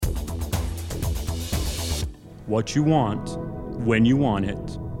what you want, when you want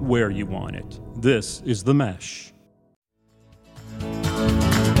it, where you want it. This is The Mesh.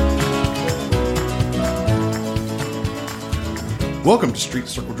 Welcome to Street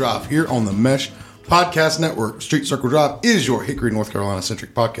Circle Drive here on the Mesh Podcast Network. Street Circle Drive is your Hickory, North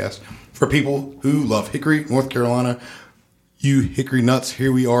Carolina-centric podcast for people who love Hickory, North Carolina. You Hickory nuts,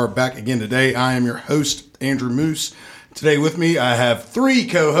 here we are back again today. I am your host, Andrew Moose. Today with me, I have three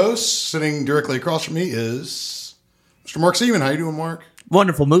co-hosts. Sitting directly across from me is Mr. Mark Seaman. How you doing, Mark?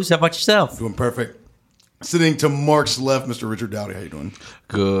 Wonderful, Moose. How about yourself? Doing perfect. Sitting to Mark's left, Mr. Richard Dowdy. How you doing?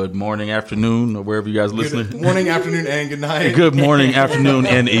 Good morning, afternoon, or wherever you guys listening. Good morning, afternoon, and good night. Good morning, afternoon,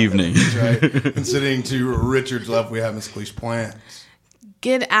 and evening. That's right. And sitting to Richard's left, we have Miss Cleese Plant.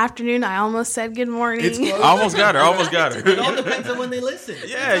 Good afternoon. I almost said good morning. It's close. Almost got her. It all depends on when they listen.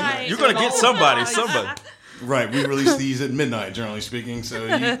 Yeah, Right. you're going to get somebody. Right, we release these at midnight, generally speaking, so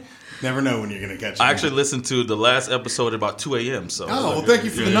you never know when you're going to catch them. I actually listened to the last episode at about 2 a.m. So. Oh, well, thank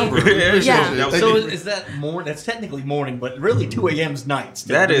you for the number. We appreciate Yeah. it. Thank So you. is that morning? That's technically morning, but really 2 a.m. is night.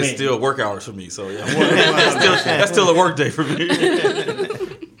 Still That to is me. still work hours for me. So, yeah. That's still a work day for me.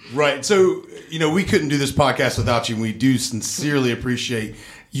 Right, so, we couldn't do this podcast without you, and we do sincerely appreciate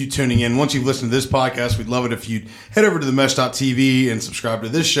you tuning in. Once you've listened to this podcast, we'd love it if you'd head over to the mesh.tv and subscribe to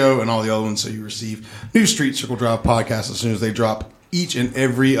this show and all the other ones so you receive new Street Circle Drive podcasts as soon as they drop each and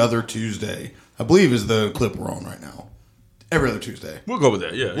every other Tuesday. I believe is the clip we're on right now. Every other Tuesday. We'll go with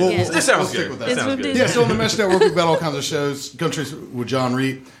that, yeah. We'll It sounds stick good. with that. It sounds good. Yeah, so on the Mesh Network, we've got all kinds of shows. Countries with John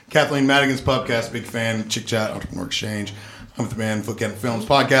Reep, Kathleen Madigan's Pubcast, big fan, Chick Chat, Entrepreneur Exchange, I'm with the Man, Foot Cannon Films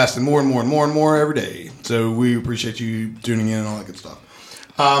podcast, and more every day. So we appreciate you tuning in and all that good stuff.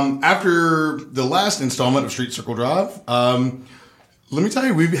 After the last installment of Street Circle Drive, let me tell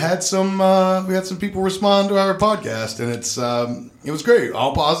you, we had some people respond to our podcast, and it was great.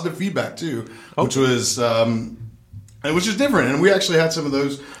 All positive feedback too, which was just different. And we actually had some of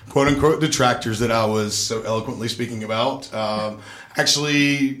those quote unquote detractors that I was so eloquently speaking about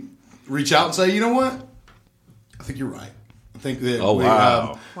actually reach out and say, you know what, I think you're right. I think that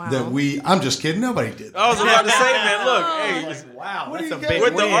I'm just kidding. Nobody did. I was about to say, man, look, hey, Wow, What that's do a you big got?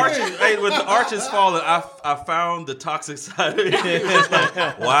 with the win. arches, with the arches falling, I found the toxic side of it. It's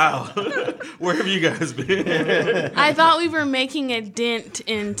like, wow, where have you guys been? I thought we were making a dent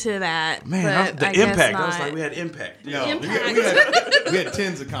into that. Man, but the I guess impact. Not. I was like, we had impact. No, Impact. we had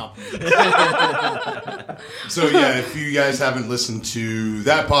tens of compliments. So yeah, if you guys haven't listened to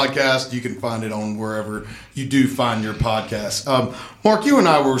that podcast, you can find it on wherever you do find your podcast. Mark, you and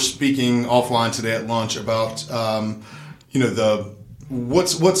I were speaking offline today at lunch about the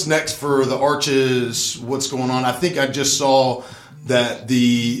what's next for the arches, what's going on. I think I just saw that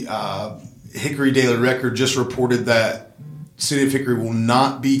the Hickory Daily Record just reported that City of Hickory will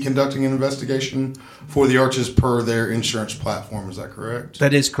not be conducting an investigation for the arches per their insurance platform. Is that correct?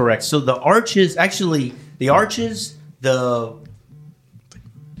 That is correct. So the arches, the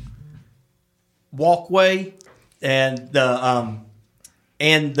walkway, and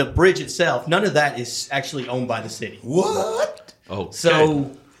the bridge itself, none of that is actually owned by the city. What? Oh,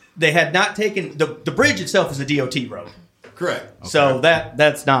 So they had not taken the bridge itself is a DOT road. Correct. So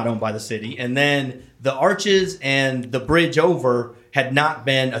that's not owned by the city. And then the arches and the bridge over had not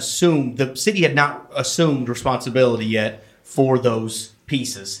been assumed. The city had not assumed responsibility yet for those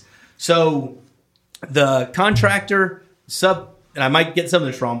pieces. So the contractor, and I might get some of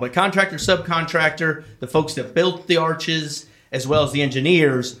this wrong, but contractor, subcontractor, the folks that built the arches, as well as the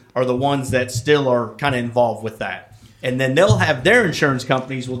engineers, are the ones that still are kind of involved with that. And then they'll have their insurance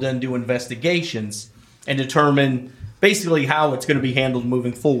companies will then do investigations and determine basically how it's going to be handled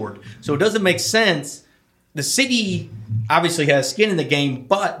moving forward. So it doesn't make sense. The city obviously has skin in the game,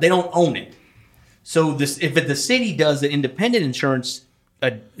 but they don't own it. So if the city does an independent insurance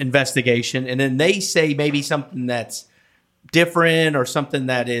investigation, and then they say maybe something that's different or something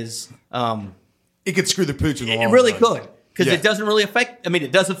that is... It could screw the pooch in the long it really run. could. Because Yeah. it doesn't really affect... I mean,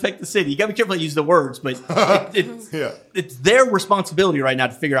 it does affect the city. You got to be careful to use the words, but Yeah. it's their responsibility right now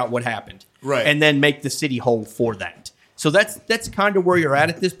to figure out what happened. Right. And then make the city whole for that. So that's kind of where you're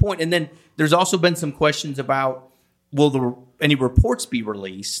at this point. And then there's also been some questions about, will any reports be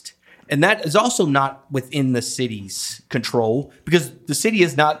released? And that is also not within the city's control because the city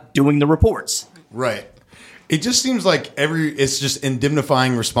is not doing the reports. Right. It just seems like it's just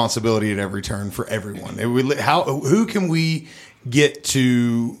indemnifying responsibility at every turn for everyone. Who can we get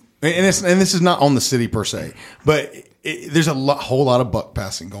to? And this is not on the city per se, but there's a whole lot of buck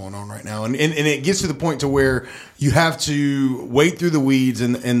passing going on right now, and it gets to the point to where you have to wade through the weeds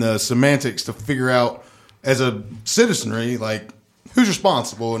and the semantics to figure out as a citizenry, like, who's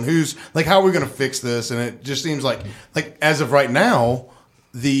responsible and who's like, how are we going to fix this? And it just seems like as of right now,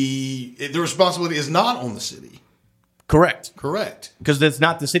 the responsibility is not on the city. Correct. Because it's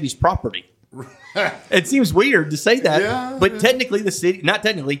not the city's property. It seems weird to say that, but technically the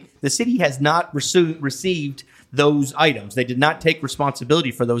city has not received those items. They did not take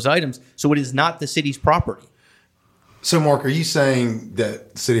responsibility for those items, so it is not the city's property. So, Mark, are you saying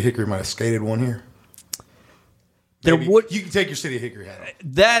that City of Hickory might have skated one here? You can take your City of Hickory hat off.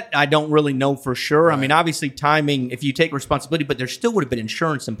 That I don't really know for sure. Right. I mean, obviously timing, if you take responsibility, but there still would have been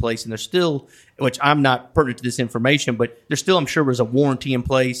insurance in place, and there's still, which I'm not pertinent to this information, but there still, I'm sure, was a warranty in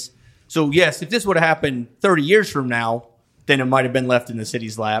place. So, yes, if this would have happened 30 years from now, then it might have been left in the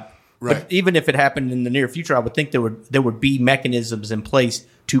city's lap. Right. But even if it happened in the near future, I would think there would be mechanisms in place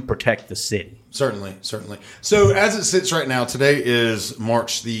to protect the city. Certainly. So as it sits right now, today is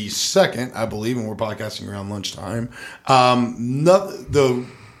March the 2nd, I believe, and we're podcasting around lunchtime. The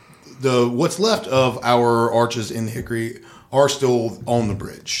what's left of our arches in Hickory are still on the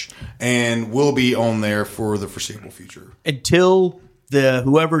bridge and will be on there for the foreseeable future. Until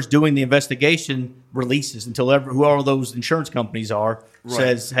whoever's doing the investigation releases, until who all those insurance companies are,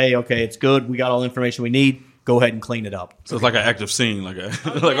 says, hey, okay, it's good. We got all the information we need. Go ahead and clean it up. So it's like an active scene, like on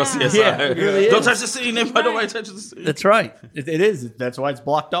CSI. Yeah, it really Don't is. touch the scene. Nobody touches the scene. That's right. It is. That's why it's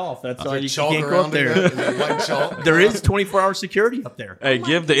blocked off. That's why you can't go up there. White chalk. There is 24-hour security up there. Hey,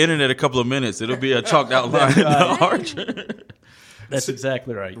 give the internet a couple of minutes. It'll be a chalked out line in the arch. That's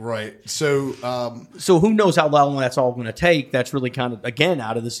exactly right. Right. So, So who knows how long that's all going to take? That's really kind of, again,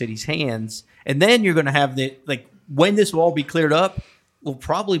 out of the city's hands. And then you're going to have when this will all be cleared up, will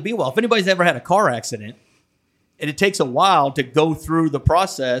probably be a while. If anybody's ever had a car accident, and it takes a while to go through the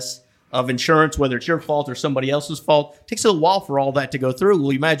process of insurance, whether it's your fault or somebody else's fault, it takes a while for all that to go through.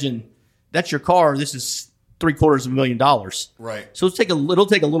 Well, imagine that's your car. This is $750,000. right. So it'll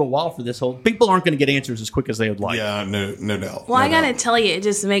take a little while for this whole. People aren't going to get answers as quick as they would like. Yeah, no doubt. Well, no I gotta doubt. tell you, it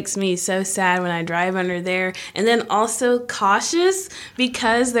just makes me so sad when I drive under there, and then also cautious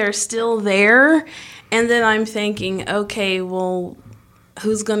because they're still there, and then I'm thinking, okay, well,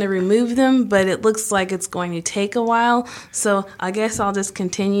 who's going to remove them? But it looks like it's going to take a while, so I guess I'll just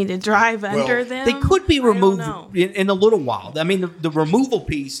continue to drive under them. They could be I don't removed know. in a little while. I mean, the removal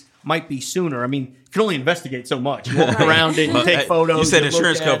piece might be sooner. I mean, you can only investigate so much. You walk around it, you take photos. You said you look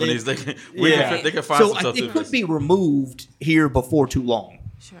insurance at companies. it. They can find So some stuff. it could be removed here before too long.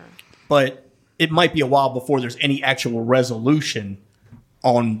 Sure. But it might be a while before there's any actual resolution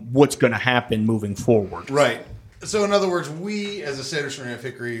on what's going to happen moving forward. Right. So, in other words, we as a citizen of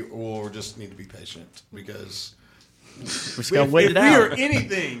Hickory will just need to be patient because We're just going to if wait it we are out.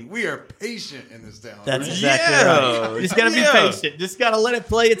 anything, we are patient in this town. That's right? exactly right. You just got to be patient. Just got to let it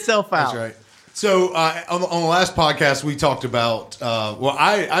play itself out. That's right. So on the last podcast, we talked about.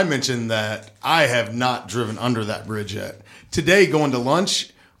 I mentioned that I have not driven under that bridge yet. Today, going to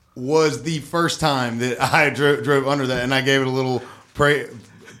lunch was the first time that I drove under that, and I gave it a little praise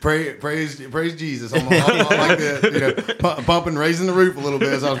Jesus on like the, pumping, raising the roof a little bit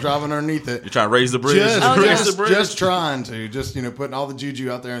as I was driving underneath it. You're trying to raise the bridge. Just trying to, putting all the juju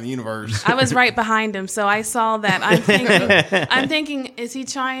out there in the universe. I was right behind him, so I saw that. I'm thinking, is he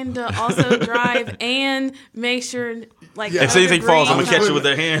trying to also drive and make sure, like, Yeah. If anything falls, I'm gonna catch it with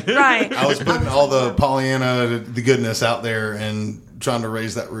their their hand. Right. I was putting all the Pollyanna, the goodness out there and trying to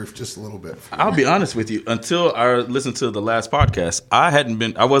raise that roof just a little bit. I'll be honest with you. Until I listened to the last podcast,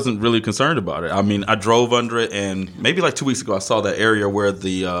 I wasn't really concerned about it. I mean, I drove under it, and maybe like 2 weeks ago, I saw that area where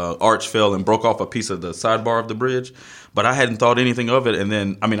the arch fell and broke off a piece of the sidebar of the bridge. But I hadn't thought anything of it. And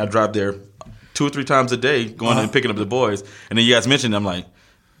then, I mean, I drive there 2 or 3 times a day, going and picking up the boys. And then you guys mentioned it, I'm like,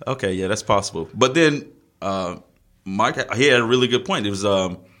 okay, yeah, that's possible. But then Mike, he had a really good point. It was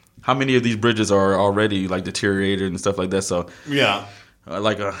how many of these bridges are already like deteriorated and stuff like that. So Yeah.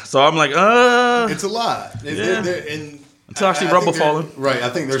 So I'm like, It's a lot. Until I see rubble falling. Right. I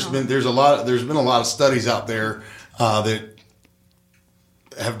think there's been a lot of studies out there that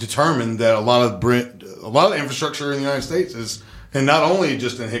have determined that a lot of infrastructure in the United States is, and not only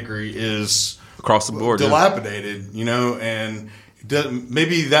just in Hickory, is across the board, dilapidated. And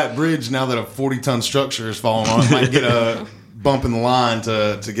maybe that bridge, now that a 40-ton structure is falling on, it might get a bump in the line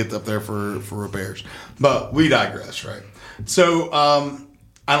to get up there for repairs. But we digress, right? So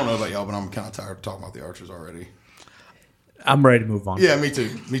I don't know about y'all, but I'm kind of tired of talking about the archers already. I'm ready to move on. Yeah, me too.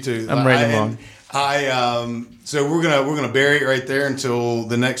 I'm ready to move on. So we're gonna bury it right there until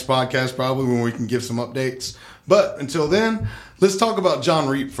the next podcast, probably, when we can give some updates. But until then, let's talk about John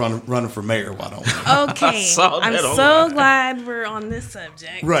Reep running for mayor. Why don't we? Okay, I'm so glad we're on this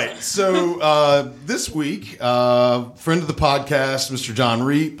subject. Right. So this week, friend of the podcast, Mr. John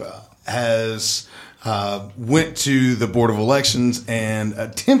Reep, has went to the Board of Elections and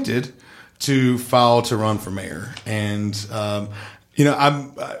attempted to file to run for mayor. And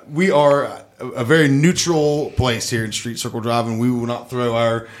we are a very neutral place here in Street Circle Drive, and we will not throw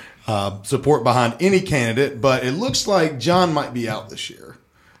our support behind any candidate. But it looks like John might be out this year.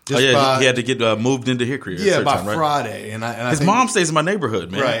 He had to get moved into Hickory. Yeah, by time, Friday. And I his think, mom stays in my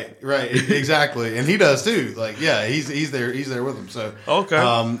neighborhood, man. Right, exactly, and he does too. Like, yeah, he's there with him. So okay,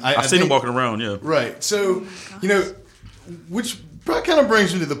 I've seen him walking around. Yeah, right. So which kind of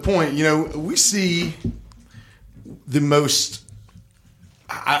brings me to the point. We see the most,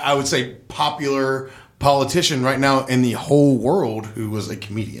 I would say, popular politician right now in the whole world who was a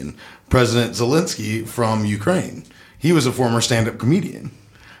comedian, President Zelensky from Ukraine. He was a former stand-up comedian.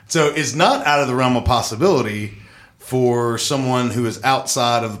 So it's not out of the realm of possibility for someone who is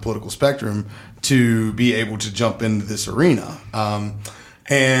outside of the political spectrum to be able to jump into this arena.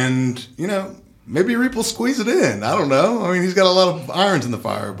 Maybe Reep will squeeze it in. I don't know. I mean, he's got a lot of irons in the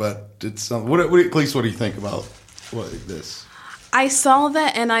fire, but it's at least what do you think about this? I saw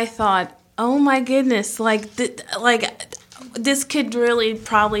that and I thought, oh my goodness, this could really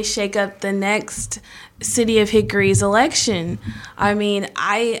probably shake up the next City of Hickory's election. I mean,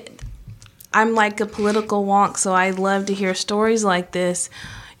 I'm like a political wonk, so I love to hear stories like this,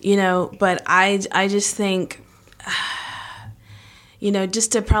 but I just think,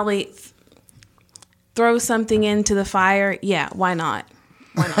 just to probably throw something into the fire, yeah, why not?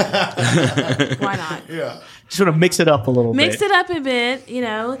 Why not? Why not? Yeah. Sort of mix it up a little bit. Mix it up a bit,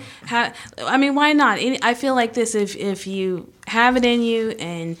 why not? I feel like this, if you have it in you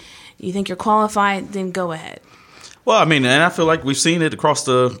and you think you're qualified, then go ahead. Well, I mean, and I feel like we've seen it across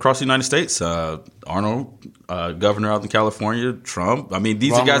the United States. Arnold, governor out in California, Trump. I mean,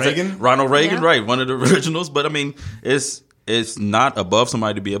 these are guys Ronald Reagan, yeah. Right, one of the originals. But I mean, it's not above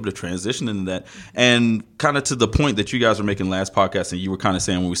somebody to be able to transition into that. And kind of to the point that you guys were making last podcast, and you were kind of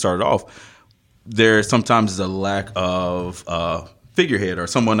saying when we started off, there sometimes is a lack of figurehead or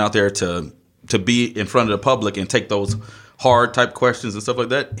someone out there to be in front of the public and take those hard type questions and stuff like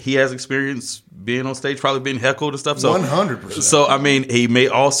that. He has experience being on stage, probably being heckled and stuff. So 100%. So I mean, he may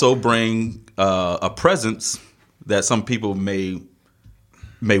also bring a presence that some people may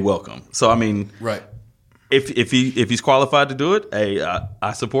welcome. So I mean, right. If he's qualified to do it, hey,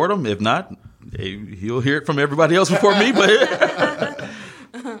 I support him. If not, hey, he'll hear it from everybody else before me. But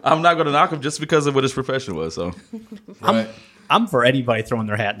I'm not going to knock him just because of what his profession was. So, right. I'm for anybody throwing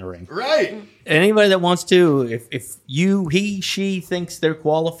their hat in the ring. Right. Anybody that wants to, if she thinks they're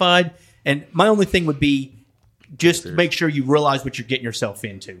qualified, and my only thing would be just make sure you realize what you're getting yourself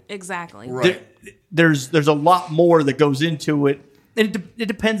into. Exactly. Right. There's a lot more that goes into it. And it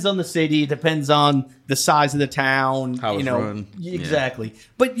depends on the city. It depends on the size of the town. How it's run. Exactly. Yeah.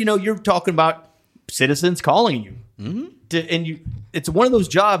 But, you're talking about citizens calling you. Mm-hmm. It's one of those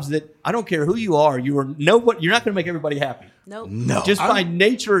jobs that I don't care who you are. You're not going to make everybody happy. Nope. No. Just by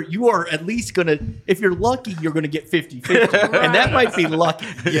nature, you are at least going to, if you're lucky, you're going to get 50-50. And that might be lucky.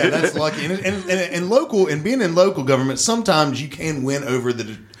 Yeah, that's lucky. And local, and being in local government, sometimes you can win over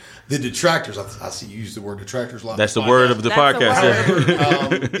the detractors. I see you use the word detractors a lot. That's the word of the podcast.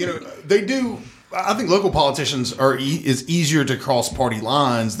 They do. I think local politicians is easier to cross party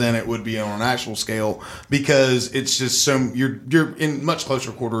lines than it would be on a national scale, because it's just you're in much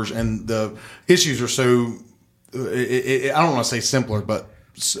closer quarters, and the issues are so. I don't want to say simpler, but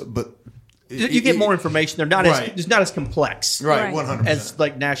you get more information. They're not it's not as complex, right? 100% as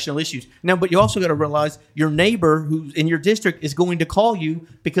like national issues. Now, but you also got to realize your neighbor who's in your district is going to call you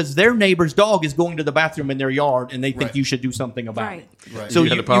because their neighbor's dog is going to the bathroom in their yard, and they think you should do something about it. Right. So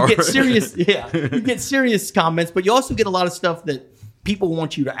you get serious, you get serious comments, but you also get a lot of stuff that people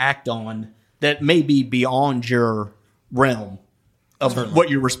want you to act on that may be beyond your realm of what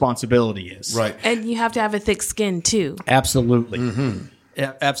your responsibility is. Right. And you have to have a thick skin too. Absolutely. Mm-hmm.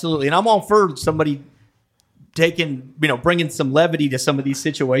 Yeah, absolutely. And I'm all for somebody bringing some levity to some of these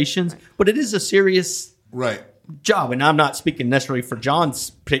situations, but it is a serious job. And I'm not speaking necessarily for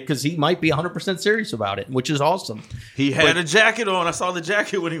John's pick because he might be 100% serious about it, which is awesome. He had a jacket on. I saw the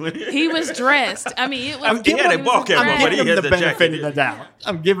jacket when he went in. He was dressed. I mean, it was. He had a ball cap on, but he had the benefit jacket. of the doubt.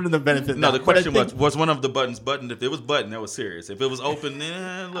 I'm giving him the benefit of the No, doubt. the question was one of the buttons buttoned? If it was buttoned, that was serious. If it was open,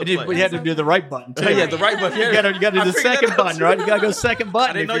 We had to do the right button, too. Yeah, the right button. You got to do the second button, right? You got to go second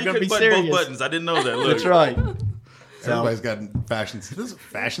button. I didn't know if you you're could going button to be both serious. buttons. I didn't know that. Look. That's right. Everybody's got fashion. This is a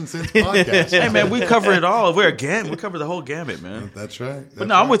fashion sense podcast. Hey, man, we cover it all. We cover the whole gamut, man. That's right. But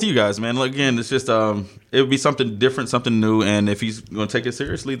no, I'm with you guys, man. Like, again, it's just it would be something different, something new, and if he's going to take it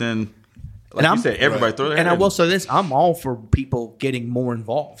seriously, then like you said, everybody throw their And hand I in. will say this: I'm all for people getting more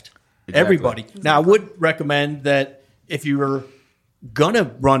involved. Exactly. Everybody. Now, I would recommend that if you're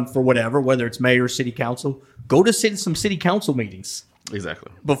gonna run for whatever, whether it's mayor or city council, go to some city council meetings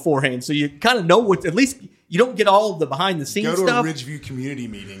Exactly. beforehand, so you kind of know what. At least you don't get all the behind the scenes Go to stuff. a Ridgeview community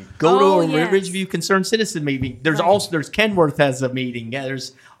meeting. Go Oh, to a yes. Ridgeview Concerned Citizen meeting. There's Right. also Kenworth has a meeting. Yeah,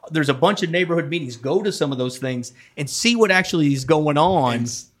 there's a bunch of neighborhood meetings. Go to some of those things and see what actually is going on.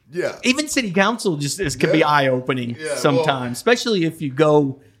 Yeah. Even city council can be Yeah. eye opening Yeah, sometimes, especially if you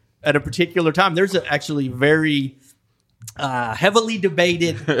go at a particular time. There's actually very heavily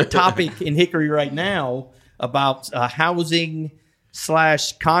debated topic in Hickory right now about housing /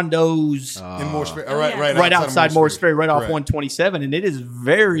 condos In Morse Ferry. yeah. right outside Morris Ferry, right off Correct. 127, and it is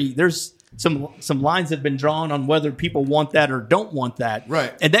there's some lines have been drawn on whether people want that or don't want that.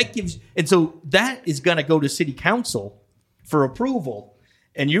 Right. And so that is going to go to city council for approval.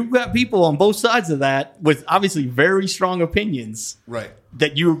 And you've got people on both sides of that with obviously very strong opinions Right.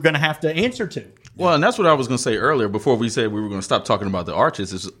 that you're going to have to answer to. Well, and that's what I was going to say earlier before we said we were going to stop talking about the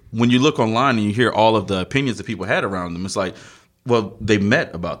arches is when you look online and you hear all of the opinions that people had around them, it's like, well, they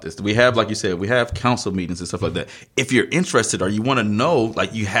met about this. We have, like you said, we have council meetings and stuff like that. If you're interested or you want to know,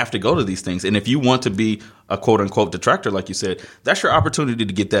 like you have to go to these things. And if you want to be a quote unquote detractor, like you said, that's your opportunity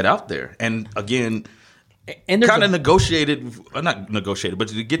to get that out there. And again, And there's kind of not negotiated, but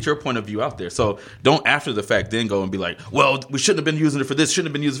to get your point of view out there. So don't after the fact then go and be like, well, we shouldn't have been using it for this, shouldn't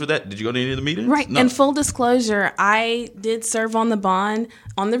have been using it for that. Did you go to any of the meetings? Right. No. And full disclosure, I did serve on the bond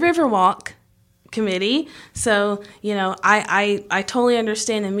on the Riverwalk committee. So, I totally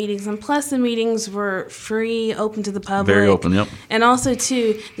understand the meetings. And plus the meetings were free, open to the public. Very open, yep. And also,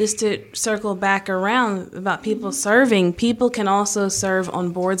 too, just to circle back around about people serving, people can also serve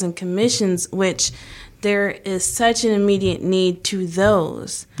on boards and commissions, which there is such an immediate need to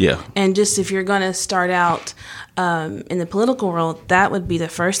those. Yeah. And just if you're going to start out in the political world, that would be the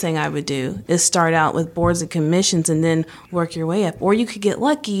first thing I would do is start out with boards and commissions and then work your way up. Or you could get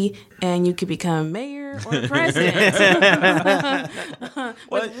lucky and you could become mayor or president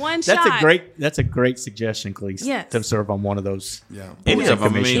with one shot. That's a great suggestion, Cleese. Yes. To serve on one of those. Yeah. Any of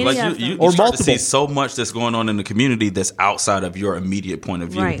them. I mean, Any like of you them. Or start to see multiple. so much that's going on in the community that's outside of your immediate point of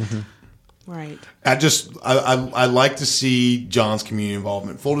view. Right. Right. I like to see John's community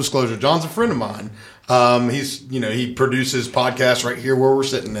involvement. Full disclosure, John's a friend of mine. He produces podcasts right here where we're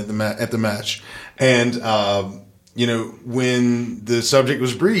sitting at the Mesh. And when the subject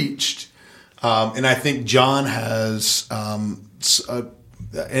was breached, and I think John has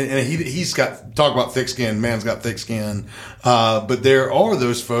he's got talk about thick skin. Man's got thick skin. But there are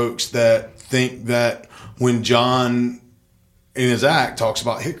those folks that think that when John in his act talks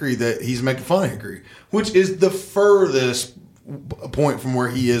about Hickory, that he's making fun of Hickory, which is the furthest point from where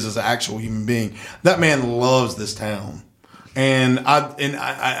he is as an actual human being. That man loves this town. And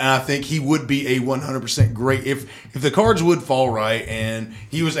I think he would be a 100% great if the cards would fall right and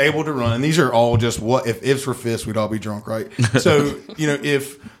he was able to run. And these are all just what if ifs were fists, we'd all be drunk, right? So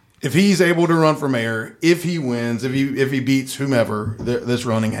if he's able to run for mayor, if he wins, if he beats whomever that's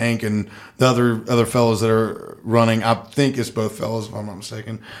running, Hank and the other fellows that are running, I think it's both fellows if I'm not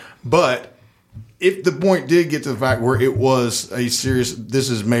mistaken. But if the point did get to the fact where it was a serious, this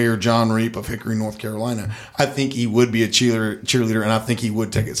is Mayor John Reep of Hickory, North Carolina, I think he would be a cheerleader, and I think he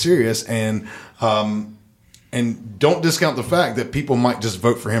would take it serious. And don't discount the fact that people might just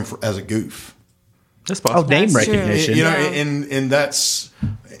vote for him as a goof. That's possible. Name That's true. recognition. And that's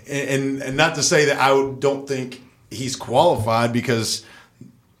and not to say that I don't think he's qualified, because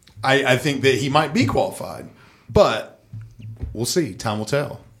I think that he might be qualified, but we'll see. Time will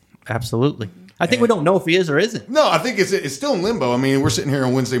tell. Absolutely. I think we don't know if he is or isn't. No, I think it's still in limbo. I mean, we're sitting here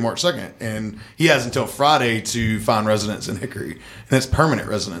on Wednesday, March 2nd, and he has until Friday to find residence in Hickory, and it's permanent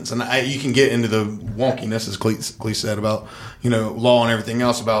residence. And you can get into the wonkiness, as Cleese said, about law and everything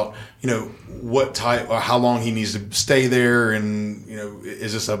else, about what type or how long he needs to stay there, and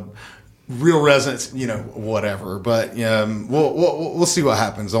is this a real residents, whatever. But we'll see what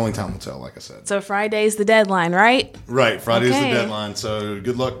happens. Only time will tell, like I said. So Friday's the deadline, right? Right, Friday's Okay. the deadline. So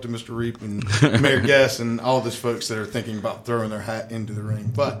good luck to Mr. Reep and Mayor Guest and all those folks that are thinking about throwing their hat into the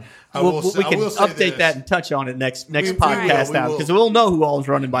ring. But I will say update this. that and touch on it next We podcast will. out, because we'll know who all is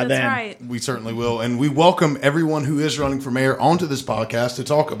running by That's then. right. We certainly will. And we welcome everyone who is running for mayor onto this podcast to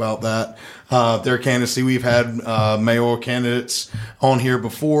talk about that, their candidacy. We've had mayoral candidates on here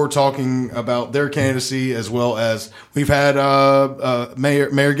before talking about their candidacy, as well as we've had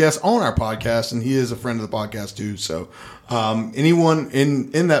Mayor Guest on our podcast, and he is a friend of the podcast too. So anyone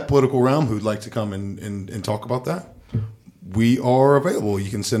in that political realm who'd like to come and talk about that, we are available. You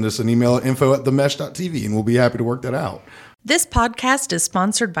can send us an email at info@themesh.tv, and we'll be happy to work that out. This podcast is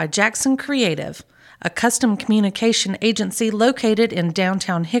sponsored by Jackson Creative, a custom communication agency located in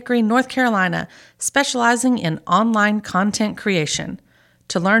downtown Hickory, North Carolina, specializing in online content creation.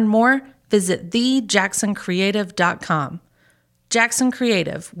 To learn more, visit thejacksoncreative.com. Jackson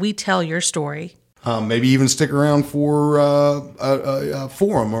Creative, we tell your story. Maybe even stick around for a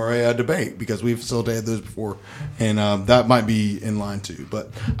forum or a debate, because we've facilitated those before, and that might be in line too.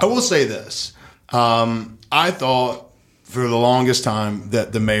 But I will say this. I thought for the longest time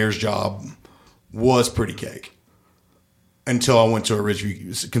that the mayor's job was pretty cake until I went to a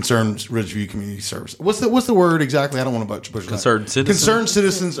Ridgeview Community Service. What's the word exactly? I don't want to butcher Concerned that. citizens? Concerned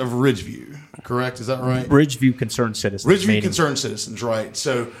citizens of Ridgeview. Correct? Is that right? Bridgeview Concerned Citizens. Ridgeview meeting. Concerned Citizens, right.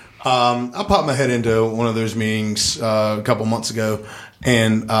 So I popped my head into one of those meetings a couple months ago,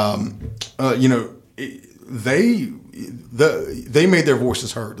 and they made their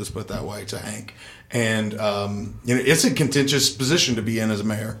voices heard, let's put it that way, to Hank. And it's a contentious position to be in as a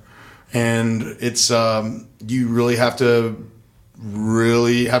mayor, and it's you really have to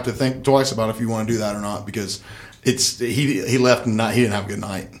think twice about if you want to do that or not, because he left and he didn't have a good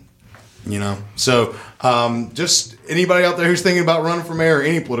night. So just anybody out there who's thinking about running for mayor or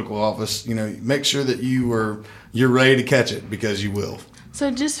any political office, make sure that you're ready to catch it, because you will.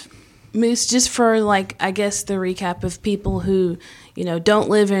 So Moose, just for I guess the recap of people who, don't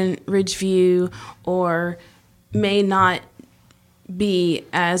live in Ridgeview or may not be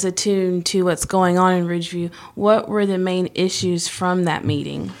as attuned to what's going on in Ridgeview, what were the main issues from that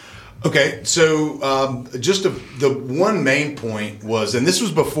meeting? Okay, so just the one main point was, and this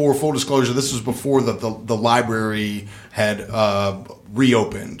was before, full disclosure, this was before the library had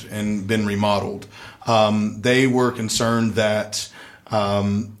reopened and been remodeled. They were concerned that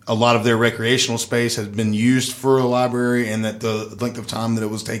a lot of their recreational space had been used for a library, and that the length of time that it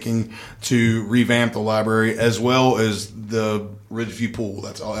was taking to revamp the library, as well as the Ridgeview pool.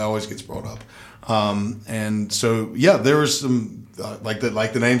 That always gets brought up. And so, yeah, there was some, like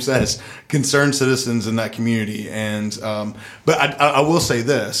the name says, concerned citizens in that community. And but I will say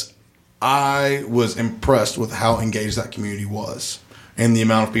this. I was impressed with how engaged that community was, and the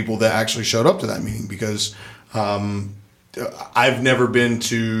amount of people that actually showed up to that meeting, because I've never been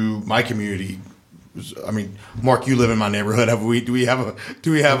to my community. I mean, Mark, you live in my neighborhood. We don't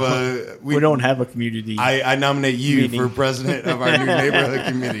have a community. I nominate you meeting for president of our new neighborhood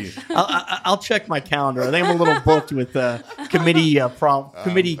committee. I'll check my calendar. I think I'm a little booked with committee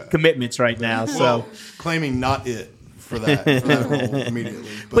commitments right now. So Claiming not it for that role immediately.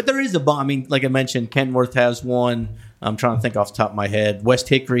 But there is I mean, like I mentioned, Kenworth has one. I'm trying to think off the top of my head. West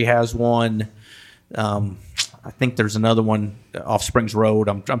Hickory has one. I think there's another one off Springs Road.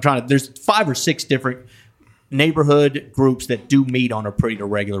 I'm trying to. There's 5 or 6 different neighborhood groups that do meet on a pretty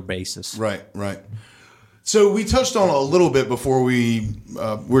regular basis. Right. So we touched on a little bit before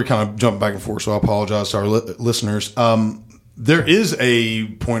we're kind of jumping back and forth. So I apologize to our listeners. There is a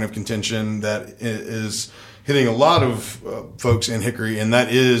point of contention that is hitting a lot of folks in Hickory, and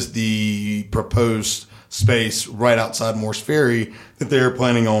that is the proposed space right outside Morse Ferry that they're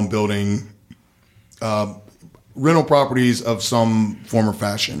planning on building. Rental properties of some form or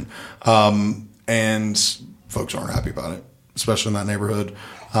fashion, and folks aren't happy about it, especially in that neighborhood.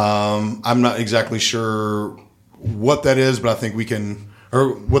 I'm not exactly sure what that is, but I think we can,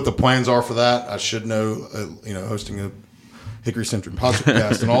 or what the plans are for that. I should know, hosting a Hickory-centric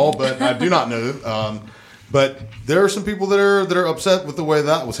podcast and all, but I do not know. But there are some people that are upset with the way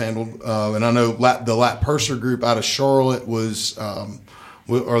that was handled, and I know the Lat Purser group out of Charlotte was,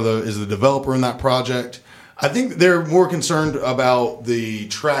 is the developer in that project. I think they're more concerned about the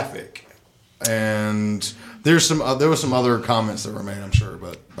traffic, and there was some other comments that were made, I'm sure,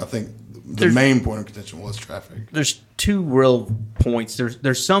 but I think the main point of contention was traffic. There's 2 real points. There's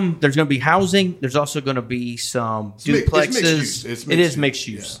going to be housing. There's also going to be some duplexes. It is mixed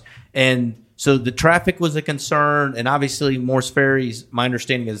use, and so the traffic was a concern, and obviously Morse Ferry's. My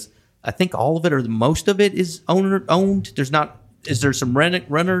understanding is I think all of it or most of it is owned. There's not. Is there some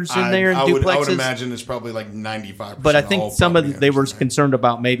renters in there? I would duplexes? imagine it's probably like 95%. But I think some of they were owners. concerned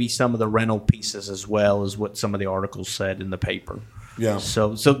about maybe some of the rental pieces as well, is what some of the articles said in the paper. Yeah.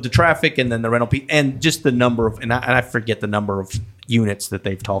 So the traffic and then the rental piece and just the number of and I forget the number of units that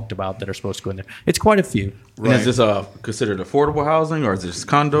they've talked about that are supposed to go in there. It's quite a few. And is this considered affordable housing, or is this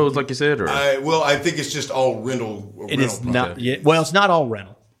condos like you said? Or I think it's just all rental. It is not. Yeah, well, it's not all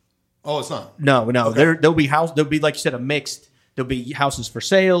rental. Oh, it's not. No. Okay. There'll be There'll be, like you said, a mixed. There'll be houses for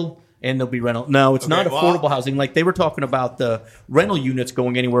sale and there'll be rental. No, it's not affordable housing. Like they were talking about the rental units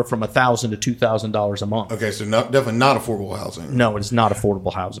going anywhere from $1,000 to $2,000 a month. Okay, so definitely not affordable housing. No, it's not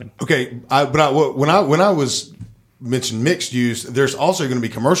affordable housing. Okay, when I was mentioned mixed use, there's also going to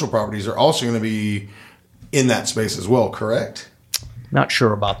be commercial properties. Are also going to be in that space as well. Correct? Not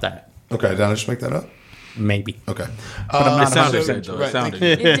sure about that. Okay, did I just make that up? Maybe. Okay, But I'm it not sounded 100% good, though. right, It sounded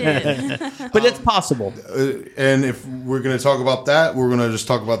It good. did. But it's possible. and if we're going to talk about that, we're going to just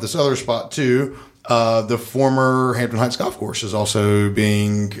talk about this other spot too. The former Hampton Heights Golf Course is also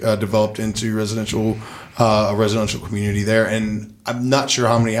being developed into a residential community there, and I'm not sure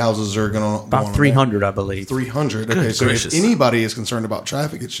how many houses are going to About 300, I believe. 300. Okay, so gracious. if anybody is concerned about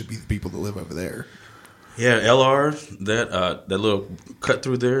traffic, it should be the people that live over there. Yeah, LR, that little cut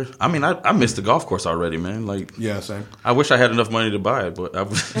through there. I mean, I missed the golf course already, man. Like, Yeah, same. I wish I had enough money to buy it, but Yeah,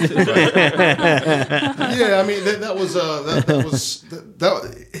 I mean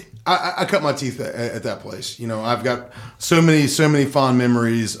I cut my teeth at that place. You know, I've got so many fond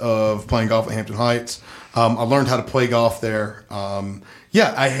memories of playing golf at Hampton Heights. I learned how to play golf there.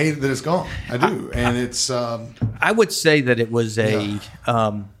 Yeah, I hate that it's gone. I do, and it's. I would say that it was a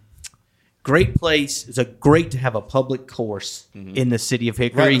great place. It's great to have a public course in the city of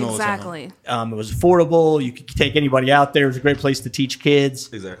Hickory. Right. Exactly. It was affordable. You could take anybody out there. It was a great place to teach kids.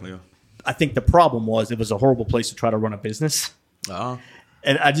 exactly. Yeah. I think the problem was it was a horrible place to try to run a business. Uh-huh.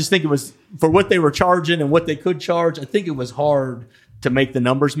 And I just think it was, for what they were charging and what they could charge, I think it was hard to make the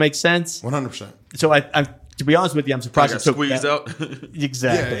numbers make sense. 100%. So I to be honest with you, I'm I surprised got it took squeezed that. out.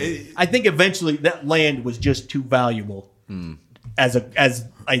 Exactly. Yeah, I think eventually that land was just too valuable as a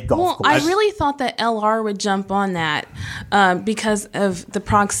golf Well, course. I really thought that LR would jump on that because of the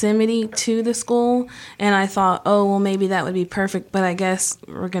proximity to the school. And I thought, oh, well, maybe that would be perfect. But I guess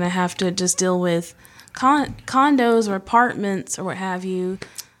we're going to have to just deal with condos or apartments or what have you.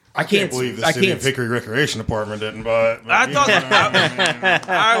 I can't believe the City of Hickory Recreation Department didn't buy it. I thought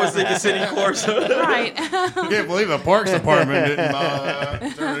I was thinking city course. Right. I can't believe the Parks Department didn't buy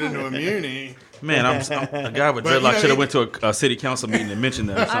it. Turn it into a muni. Man, I'm a guy with But, you dreadlocks know, should have went to a city council meeting and mentioned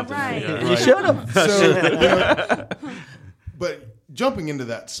that or something. right. Yeah. You should have. So, but jumping into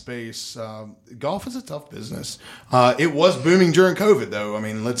that space, golf is a tough business. It was booming during COVID, though. I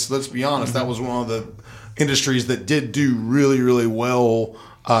mean, let's be honest. That was one of the industries that did do really, really well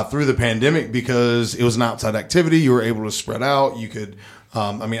through the pandemic because it was an outside activity. You were able to spread out. You could.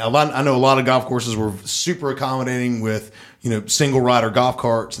 I know a lot of golf courses were super accommodating with single rider golf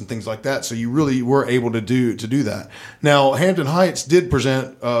carts and things like that. So you really were able to do that. Now Hampton Heights did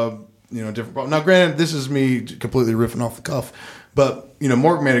present different problem. Now, granted, this is me completely riffing off the cuff, but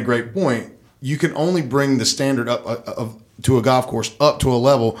Mark made a great point. You can only bring the standard up to a golf course up to a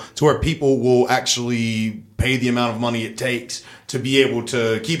level to where people will actually pay the amount of money it takes to be able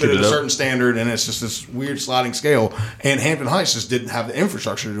to keep it at a certain standard, and it's just this weird sliding scale. And Hampton Heights just didn't have the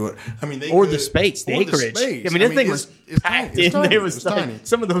infrastructure to do it. I mean, The space, the acreage. I mean, that thing was packed in. It was tiny.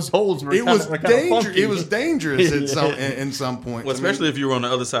 Some of those holes were It was dangerous. funky. It was dangerous in some points. Well, especially if you were on the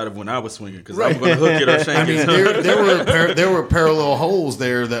other side of when I was swinging, because I was going to hook it or shank I mean, it. there were parallel holes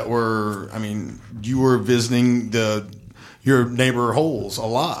there that were. I mean, you were visiting your neighbor holes a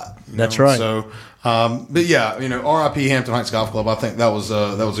lot. That's right. So, but yeah, RIP Hampton Heights Golf Club. I think that was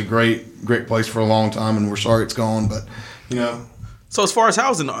a great place for a long time, and we're sorry it's gone. But So as far as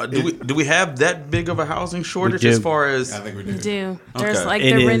housing, do we have that big of a housing shortage as far as? I think we We do. do. There's Okay. like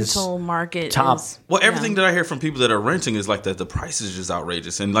It the is rental market. top. Well, everything that I hear from people that are renting is like that the price is just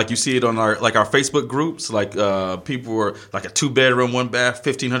outrageous, and like you see it on our Facebook groups, like people were like a 2-bedroom, 1 bath,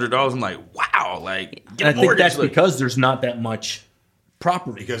 $1,500. I'm like, wow, like And get I a think mortgage. that's like- because there's not that much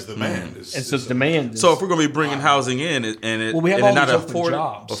property. Because the demand is. And so demand is... So if we're going to be bringing housing in and we have and all not these open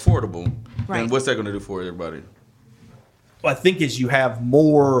jobs. affordable, then Right. what's that going to do for everybody? I think as you have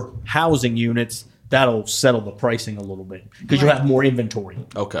more housing units, that'll settle the pricing a little bit because you'll have more inventory.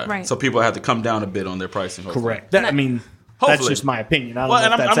 Okay, Right. so people have to come down a bit on their pricing. Hopefully. Correct. That's Hopefully. just my opinion. I don't Well, know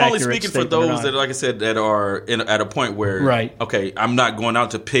and if I'm that's only accurate speaking for statement or those not. that, like I said, that are at a point where, Right. okay, I'm not going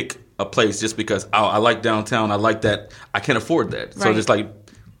out to pick a place just because I like downtown. I like that. I can't afford that. So Right. just like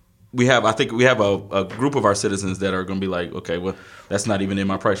I think we have a group of our citizens that are going to be like, okay, well, that's not even in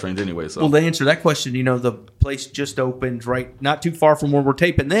my price range anyway. So, Well, to answer that question, the place just opened not too far from where we're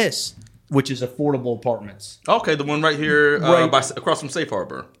taping this, which is affordable apartments. okay, the one right here Right. across from Safe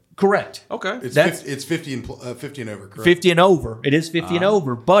Harbor. Correct. Okay, It's 50 and over, correct? 50 and over. It is 50 and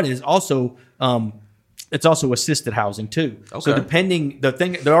over, but it's also assisted housing too. Okay. So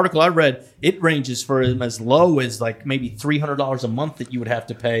the article I read, it ranges from as low as like maybe $300 a month that you would have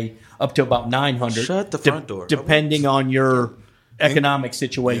to pay up to about $900. Shut the front door. Depending on your economic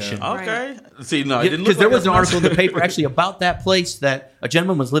situation. Yeah. okay. See, no, it didn't look Because there like was an that. article in the paper actually about that place that a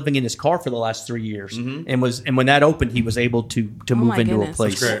gentleman was living in his car for the last 3 years, and when that opened, he was able to move my into a goodness.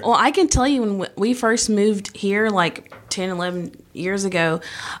 place. That's great. Well, I can tell you when we first moved here, like 10, 11 years ago,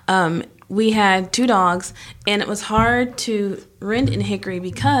 we had 2 dogs, and it was hard to rent in Hickory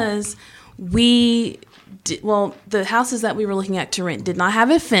because the houses that we were looking at to rent did not have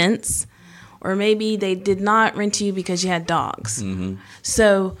a fence, or maybe they did not rent to you because you had dogs.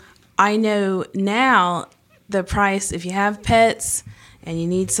 So I know now the price, if you have pets and you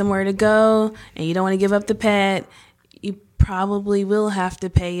need somewhere to go and you don't want to give up the pet, you probably will have to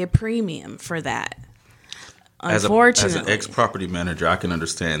pay a premium for that. As Unfortunately. an ex-property manager, I can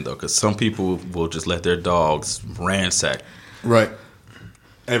understand, though, because some people will just let their dogs ransack, Right.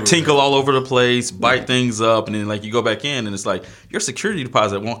 Everywhere. tinkle all over the place, bite things up, and then, like, you go back in, and it's like, your security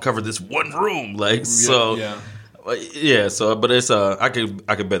deposit won't cover this one room. Like, so... Yeah. Yeah, so but it's I could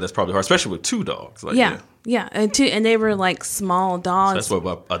bet that's probably hard, especially with 2 dogs. Like, Yeah, and they were like small dogs. That's what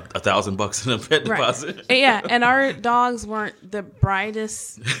about $1,000 in a pet deposit. Yeah, and our dogs weren't the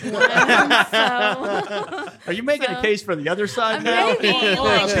brightest ones, so Are you making a case for the other side now? maybe.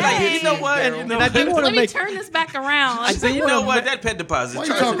 Like, hey, You know what? And I do want let to me make turn this back around. You know what? That pet deposit. Why are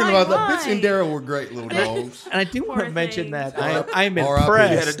you charge- talking about that? Why? Bitsy and Daryl were great little dogs. and I do want to Poor mention things. that I'm R.I.P. You had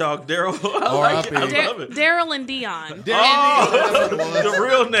a impressed. dog, Daryl. I like it. I love it. Daryl and Dion. Oh, the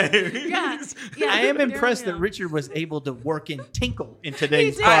real name. Yeah, I am Daryl impressed and that Dion. Richard was able to work in tinkle in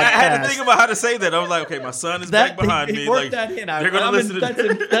today's He podcast. did. I had to think about how to say that. I was like, okay, my son is back behind he me. worked Like, that in. they're going to listen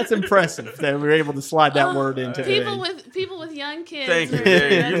to That's impressive that we were able to slide that word into People with young kids. Thank you. are-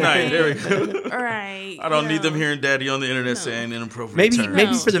 There, you're nice. There we go. All right. I don't need them hearing daddy on the internet saying inappropriate Maybe terms.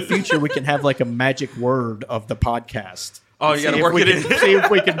 maybe for the future we can have like a magic word of the podcast. Oh, you got to See work if it we in. can- See if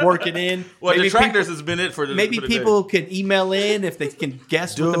we can work it in. Well, Maybe detractors has been it for the Maybe for the day. people can email in if they can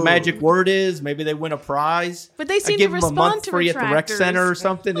guess what the Dude. magic word is. Maybe they win a prize. But they seem I give to them a respond month to free at the rec retractors. center or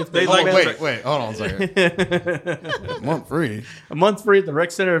something. If they They like- email- Wait, hold on a second. Month free. a month free at the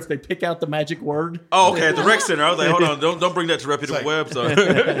rec center if they pick out the magic word. Oh, okay, at the rec center. I was like, hold on, don't bring that to reputable It's like- web. So.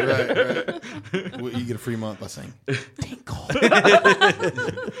 Right. Well, you get a free month by saying tinkle. You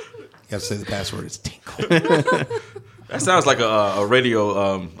got to say the password is tinkle. That sounds like a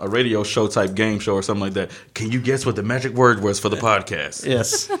radio show type game show or something like that. Can you guess what the magic word was for the podcast?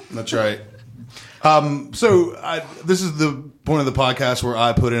 Yes. That's right. This is the point of the podcast where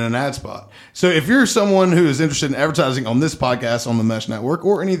I put in an ad spot. So if you're someone who is interested in advertising on this podcast on the Mesh Network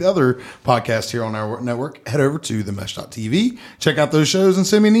or any of the other podcasts here on our network, head over to themesh.tv, check out those shows, and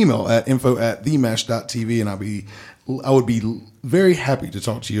send me an email at info@themesh.tv, and I would be very happy to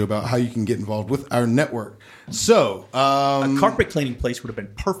talk to you about how you can get involved with our network. So, A carpet cleaning place would have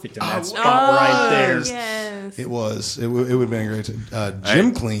been perfect in that spot right there. Yes. it would have been great to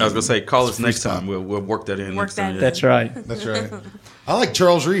gym clean. I was gonna say, call us next Freestyle. time. We'll work that in. Work next time, that yeah. That's right. That's right. I like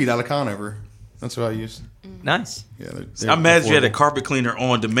Charles Reed out of Conover. That's who I used. Nice. Yeah, I'm mad you had a affordable. carpet cleaner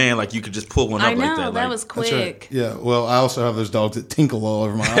on demand, like you could just pull one up I know like that. that Like, was That's right. quick. Yeah. Well, I also have those dogs that tinkle all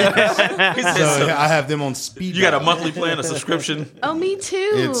over my office. So I have them on speed. you got a dial. monthly plan, a subscription. Oh, me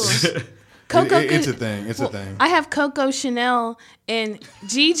too. It's Coco. it's a thing. It's a thing. I have Coco Chanel and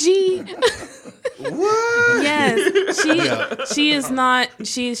Gigi. What? Yes, she is not.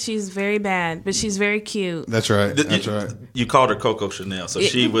 She's very bad, but she's very cute. That's right. That's you, right. You called her Coco Chanel, so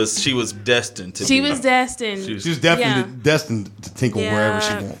she was destined to. She be, was destined. She was definitely Yeah. destined to tinkle wherever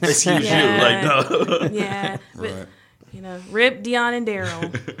she wants. Excuse Yeah. you, like no. Yeah, but, Right. Rip, Dion, and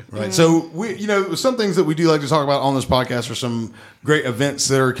Daryl. Right. So some things that we do like to talk about on this podcast are some great events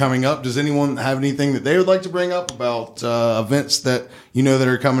that are coming up. Does anyone have anything that they would like to bring up about events that that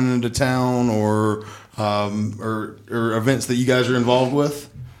are coming into town, or events that you guys are involved with?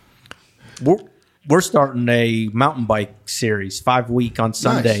 We're starting a mountain bike series, 5-week on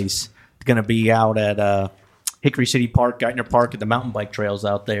Sundays. It's going to be out at Hickory City Park, Geithner Park, at the mountain bike trails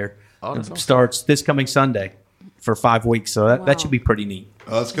out there. Oh, that's It starts this coming Sunday. for 5 weeks. So that Wow. should be pretty neat.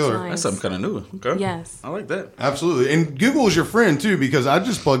 Oh, that's killer. Nice. That's something kind of new. Okay. Yes. I like that. Absolutely. And Google is your friend, too, because I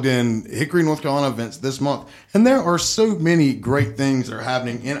just plugged in Hickory, North Carolina events this month. And there are so many great things that are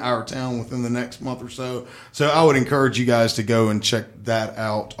happening in our town within the next month or so. So I would encourage you guys to go and check that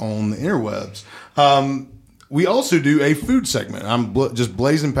out on the interwebs. We also do a food segment. I'm just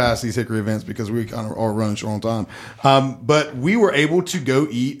blazing past these Hickory events because we kind of are running short on time. But we were able to go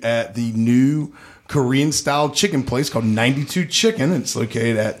eat at the new Korean-style chicken place called 92Chicken. It's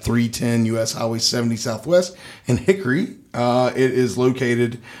located at 310 U.S. Highway 70 Southwest in Hickory. It is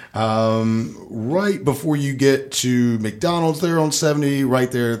located right before you get to McDonald's there on 70,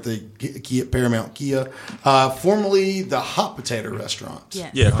 right there at the Paramount Kia, formerly the Hot Potato Restaurant.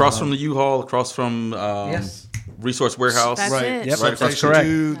 Yes. Yeah, across from the U-Haul, across from Resource Warehouse. That's Right, it. Yep, right. that's Station correct.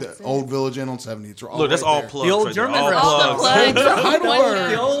 2, That's the it. old Village Inn on 70. It's all Look, that's right all there. plugs. The old right there. German All restaurant.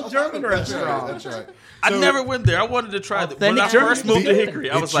 plugs. The old German restaurant. That's right. I So- never went there. I wanted to try it. When I Authentic first moved to Hickory,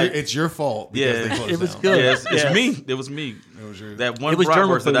 I was It's like, it's your fault. Because Yeah. they closed It was down. good. yeah, it's Yeah. me. It was me. was your- That one It was German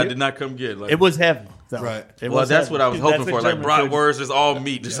bratwurst that I food. did not come get. Like, It was heavy. So Right. it well, was that's heavy. what I was hoping That's for. what Like German food- bratwurst is all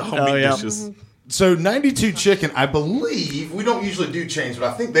meat, just all meat yeah. dishes. So 92Chicken, I believe we don't usually do chains, but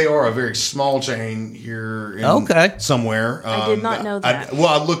I think they are a very small chain here. In somewhere. I did not know that.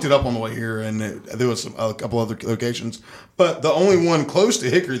 I looked it up on the way here, and there was a couple other locations, but the only one close to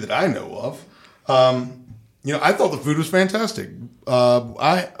Hickory that I know of. I thought the food was fantastic.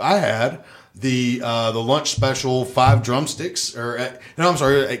 I had the lunch special 5 drumsticks,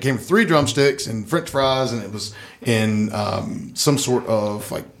 it came with 3 drumsticks and French fries, and it was in some sort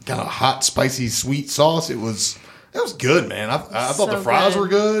of like kind of hot, spicy, sweet sauce. It was good, man. I thought the So fries good. were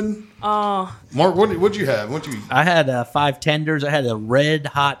good. Oh, Mark, what'd you have? What'd you eat? I had 5 tenders. I had a red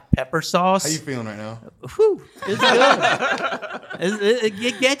hot pepper sauce. How you feeling right now? Whew, it's good.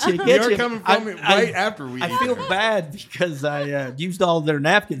 It gets you. It gets You're you. coming from it right after we I eat feel there. bad because I used all their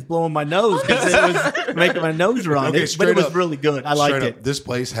napkins blowing my nose because it was making my nose run. Okay, But straight it was up. really good. I liked Straight up, it. this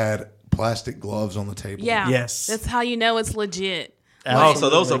place had plastic gloves on the table. yeah. Yes. That's how you know it's legit. Oh, so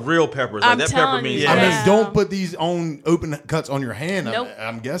those are real peppers. Like I'm that pepper telling means. you. I mean, Yeah. don't put these on open cuts on your hand. Nope.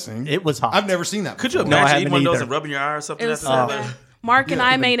 I'm guessing It was hot. I've never seen that. Could you before. No, I imagine haven't eating one of those either. and rubbing your eye or something It was after so that? bad. Mark and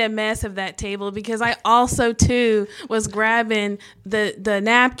I made a mess of that table because I also too was grabbing the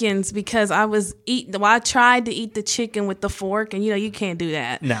napkins because I was eating. Well, I tried to eat the chicken with the fork, and you can't do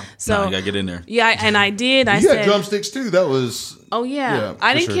that. No. So No, you gotta get in there. Yeah, and I did. I You had said, drumsticks too. That was "Oh yeah." Yeah,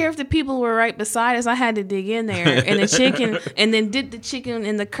 I for didn't sure. care if the people were right beside us. I had to dig in there, and the chicken, and then dip the chicken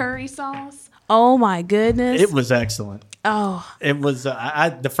in the curry sauce. Oh my goodness! It was excellent. Oh, It was.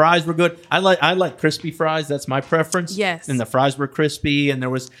 The fries were good. I like crispy fries. That's my preference. Yes. And the fries were crispy, and there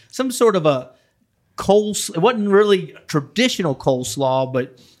was some sort of a it wasn't really traditional coleslaw,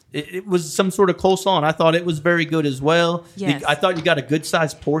 but it was some sort of coleslaw, and I thought it was very good as well. Yes. I thought you got a good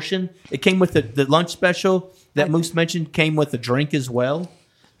sized portion. It came with the lunch special that Moose mentioned. Came with a drink as well.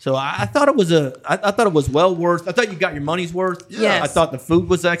 So I thought it was I thought it was well worth. I thought you got your money's worth. Yes. I thought the food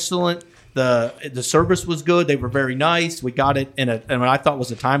was excellent. The service was good. They were very nice. We got it in what I thought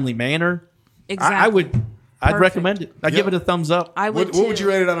was a timely manner. exactly. I'd Perfect. recommend it. I'd give it a thumbs up. I would. what would too. you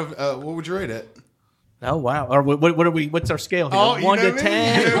rate it out of? What would you rate it? Oh wow! Or what are we? What's our scale here? you 1 know to me.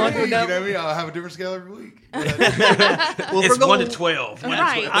 10. You know One me. to You know me. I'll have a different scale every week. Well, It's we're 1 to going- 12.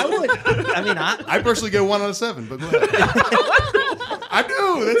 Right. I would. I mean, I personally go 1 out of 7, but go ahead. I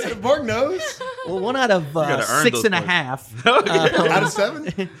do. That's Mark knows. well, 1 out of gotta earn 6 those and a points. half. Out of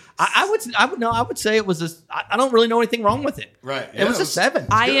 7. I would say it was I don't really know anything wrong with it. Right. It was a 7.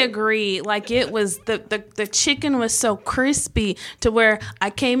 I agree. Like it was the chicken was so crispy to where I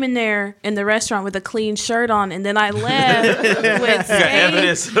came in there in the restaurant with a clean shirt on, and then I left with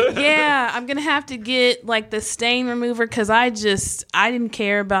evidence. stain. Yeah, I'm gonna have to get like the stain remover because I didn't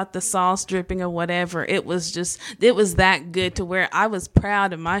care about the sauce dripping or whatever. It was that good to where I was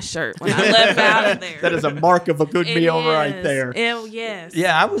proud of my shirt when I left out of there. That is a mark of a good It meal right is. there. Yes.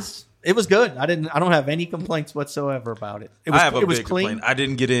 Yeah, it was good. I don't have any complaints whatsoever about it. It was, I have a it was big clean. complaint. I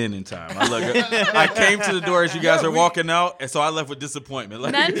didn't get in time. I came to the door as you guys are walking out, and so I left with disappointment.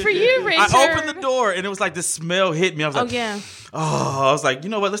 Like, None for you, Richard. I opened the door, and it was like this smell hit me. I was Oh like, yeah. I was like, you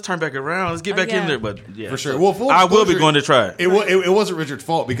know what? Let's turn back around. Let's get back yeah. in there. But yeah, For sure. Well, full I will be disclosure, going to try it. It wasn't Richard's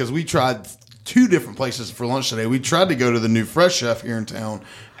fault because we tried 2 different places for lunch today. We tried to go to the new Fresh Chef here in town,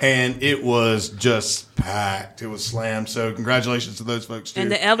 and it was just packed. It was slammed. So congratulations to those folks too.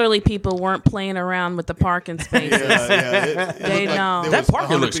 And the elderly people weren't playing around with the parking spaces. They know. That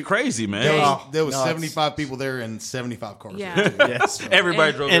parking looks crazy, man. There was 75 people there and 75 cars. Yeah. Yes.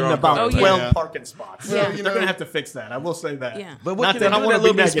 Everybody drove And their own about car. 12 parking spots. Yeah. They're going to have to fix that. I will say that. Yeah. But what Not can that they I do want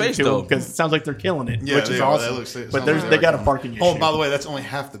with to that be little bit of negative space, to them though? because it sounds like they're killing it, Yeah, which they is are. awesome. That looks- it But sounds like they got a they're parking issue. Oh, and by the way, that's only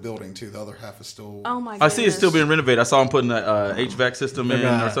half the building too. The other half is still. Oh my I goodness. see it's still being renovated. I saw them putting a HVAC system in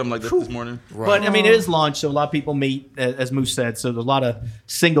or something like that this morning. But I mean, it is launch, so a lot of people meet, as Moose said. So there's a lot of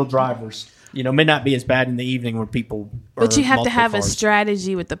single drivers. You know, may not be as bad in the evening where people. But you have to have a cars.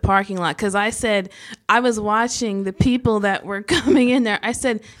 strategy with the parking lot. Because I was watching the people that were coming in there. I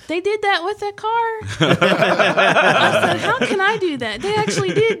said, they did that with a car? I said, how can I do that? They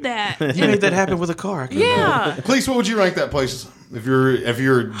actually did that. You made that happen with a car. Yeah. Police, what would you rank that place if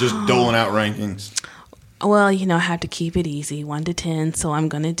you're just doling out rankings? Well, I have to keep it easy, 1 to 10. So I'm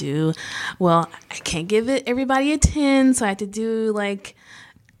going to do, I can't give everybody a 10. So I have to do like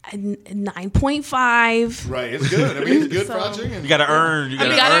a 9.5. Right, it's good. I mean, it's good So- fried chicken. You got to earn. You got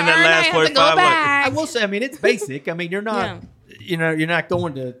to gotta earn that earn it. last I have to 45. go Like, back. I will say, I mean, it's basic. I mean, you're not, you're not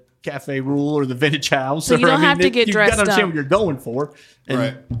going to Cafe Rule or the Vintage House. So you don't have to get you dressed got to understand up. what you're going for. And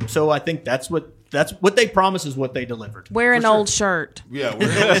Right. so I think that's what they promise is what they delivered. Wear an old shirt. Yeah,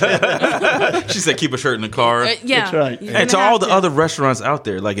 we're she said keep a shirt in the car. Yeah. That's right. You're And to gonna all have the to. other restaurants out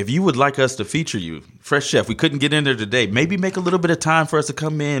there, like if you would like us to feature you, Fresh Chef, we couldn't get in there today. Maybe make a little bit of time for us to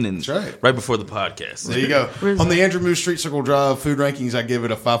come in and That's right. before the podcast. There you go. On the Andrew Moose Street Circle Drive food rankings, I give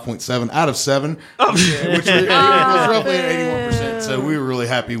it a 5.7 out of 7, which was roughly at 81%. So we were really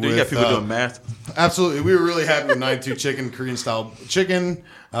happy with. You got people doing math. Absolutely, we were really happy with 92Chicken, Korean style chicken.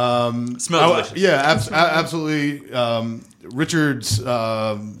 Smells delicious. Yeah, absolutely. Richard's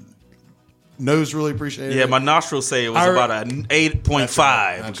nose really appreciated Yeah, it. my nostrils say it was about an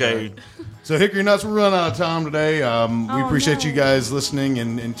 8.5. That's Okay. right. So Hickory Nuts, we're running out of time today. We appreciate you guys listening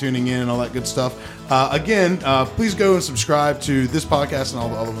and tuning in and all that good stuff. Again, please go and subscribe to this podcast and all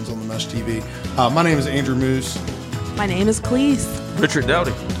the other ones on the Mesh TV. My name is Andrew Moose. My name is Cleese. Richard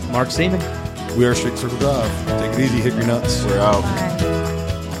Dowdy. Mark Seaman. We are Street Circle Drive. Take it easy, Hickory Nuts. We're out. Bye.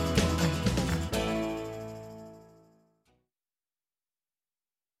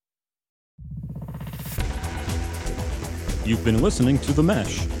 You've been listening to The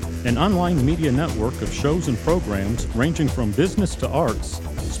Mesh, an online media network of shows and programs ranging from business to arts,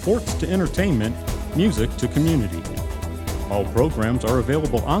 sports to entertainment, music to community. All programs are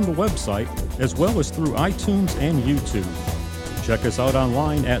available on the website as well as through iTunes and YouTube. Check us out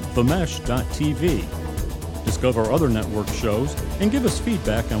online at themesh.tv. Discover other network shows and give us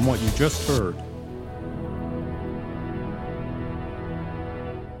feedback on what you just heard.